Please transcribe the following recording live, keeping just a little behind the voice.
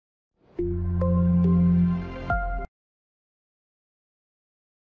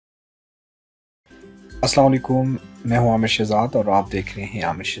अस्सलाम वालेकुम, मैं हूं आमिर शहजाद और आप देख रहे हैं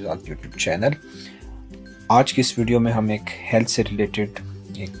आमिर शहजाद यूट्यूब चैनल। आज की इस वीडियो में हम एक हेल्थ से रिलेटेड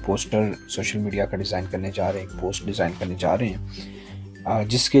एक पोस्टर सोशल मीडिया का डिज़ाइन करने जा रहे हैं, एक पोस्ट डिज़ाइन करने जा रहे हैं,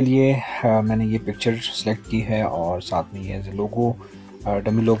 जिसके लिए मैंने ये पिक्चर सेलेक्ट की है और साथ में ये लोगो,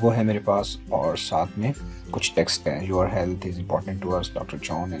 डमी लोगो है मेरे पास और साथ में कुछ टेक्स्ट है, your health is important to us, doctor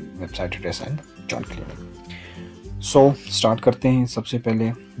John and website address and John clinic. So start करते हैं। सबसे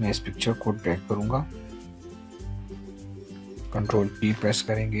पहले मैं इस पिक्चर को ड्रैग करूँगा, कंट्रोल P प्रेस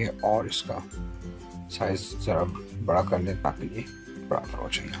करेंगे और इसका साइज ज़रा बड़ा कर लें ताकि ये बराबर हो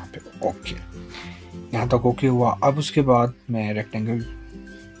जाए। यहाँ पे ओके, यहाँ तक ओके हुआ। अब उसके बाद मैं रेक्टेंगल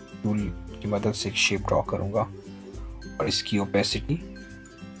टूल की मदद से एक शेप ड्रॉ करूँगा और इसकी ओपेसिटी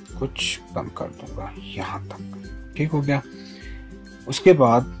कुछ कम कर दूँगा यहाँ तक। ठीक हो गया। उसके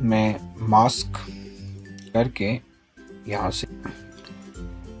बाद मैं मास्क करके यहाँ से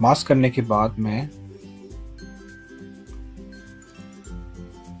मास्क करने के बाद मैं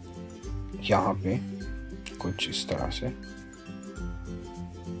यहाँ पे कुछ इस तरह से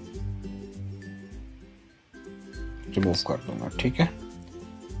रिमूव कर दूंगा। ठीक है,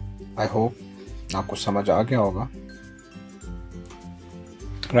 आई होप आपको समझ आ गया होगा।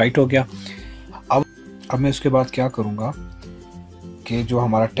 राइट हो गया। अब मैं उसके बाद क्या करूँगा कि जो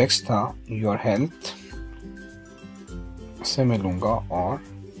हमारा टेक्स्ट था योर हेल्थ से मैं लूँगा और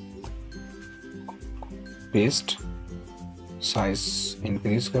पेस्ट साइज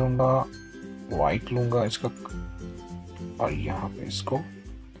इंक्रीज करूँगा, वाइट लूँगा इसका और यहाँ पे इसको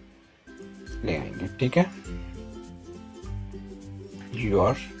ले आएंगे। ठीक है,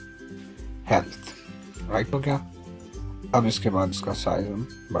 योर हेल्थ। राइट हो गया। अब इसके बाद इसका साइज हम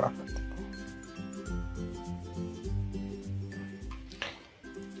बड़ा कर देते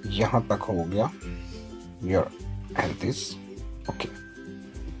हैं। यहाँ तक हो गया, योर हेल्थ इज ओके।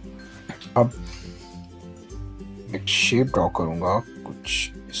 अब एक शेप ड्रॉ करूँगा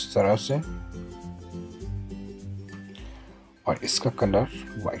कुछ इस तरह से और इसका कलर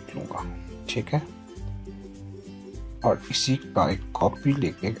वाइट लूँगा। ठीक है, और इसी का एक कॉपी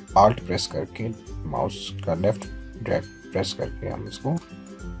लेके आल्ट प्रेस करके माउस का लेफ्ट ड्रैग प्रेस करके हम इसको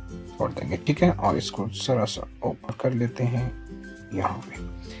छोड़ देंगे। ठीक है, और इसको जरा सा ऊपर कर लेते हैं यहाँ पे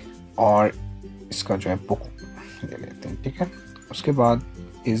और इसका जो है बुक ले लेते हैं। ठीक है, उसके बाद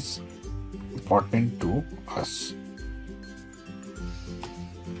इज इम्पॉर्टेंट टू अस,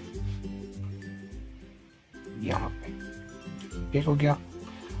 यहाँ पे। ठीक हो गया,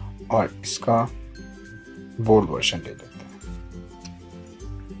 और इसका बोल्ड वर्जन ले लेते हैं।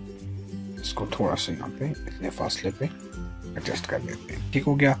 इसको थोड़ा सा यहाँ पे इतने फासले पे एडजस्ट कर लेते हैं। ठीक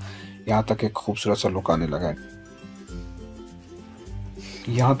हो गया। यहाँ तक एक खूबसूरत सा लुक आने लगा है।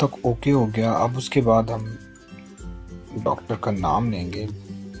 यहाँ तक ओके हो गया। अब उसके बाद हम डॉक्टर का नाम लेंगे,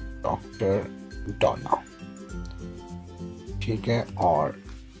 डॉक्टर डॉना। ठीक है, और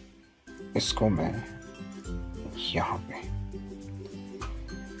इसको मैं यहाँ पे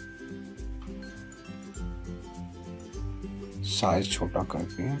साइज छोटा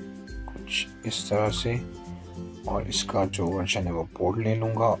करके कुछ इस तरह से और इसका जो वर्जन है वो बोल्ड ले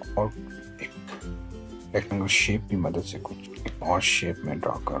लूँगा और एक रेक्टेंगल शेप की मदद से कुछ एक और शेप में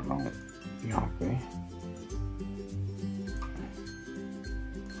ड्रॉ कर रहा हूँ। यहाँ पे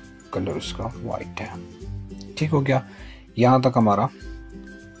कलर उसका वाइट है। ठीक हो गया। यहाँ तक हमारा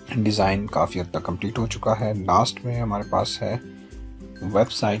डिज़ाइन काफ़ी हद तक कंप्लीट हो चुका है। लास्ट में हमारे पास है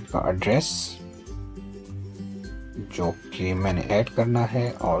वेबसाइट का एड्रेस जो कि मैंने ऐड करना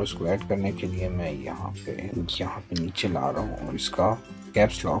है और उसको ऐड करने के लिए मैं यहाँ पे नीचे ला रहा हूँ और इसका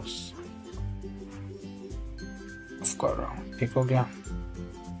कैप्स लॉक्स ऑफ कर रहा हूँ। ठीक हो गया।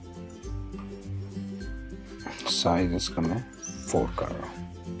 साइज इसका मैं 4 कर रहा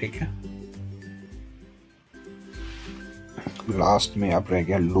हूँ। ठीक है, लास्ट में अब रह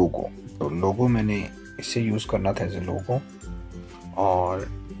गया लोगो। तो लोगो मैंने इसे यूज़ करना था एज ए लोगो और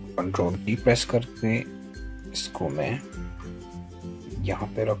कंट्रोल की प्रेस करके इसको मैं यहाँ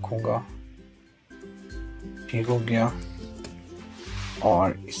पे रखूँगा। ठीक हो गया,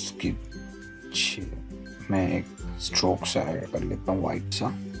 और इसकी मैं एक स्ट्रोक सा ऐड कर लेता हूँ वाइट सा।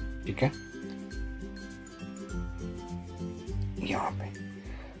 ठीक है, यहाँ पे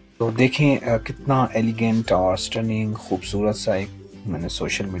तो देखें कितना एलिगेंट और स्टनिंग खूबसूरत सा एक मैंने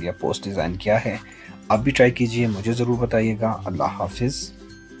सोशल मीडिया पोस्ट डिज़ाइन किया है। आप भी ट्राई कीजिए, मुझे ज़रूर बताइएगा। अल्लाह हाफिज़।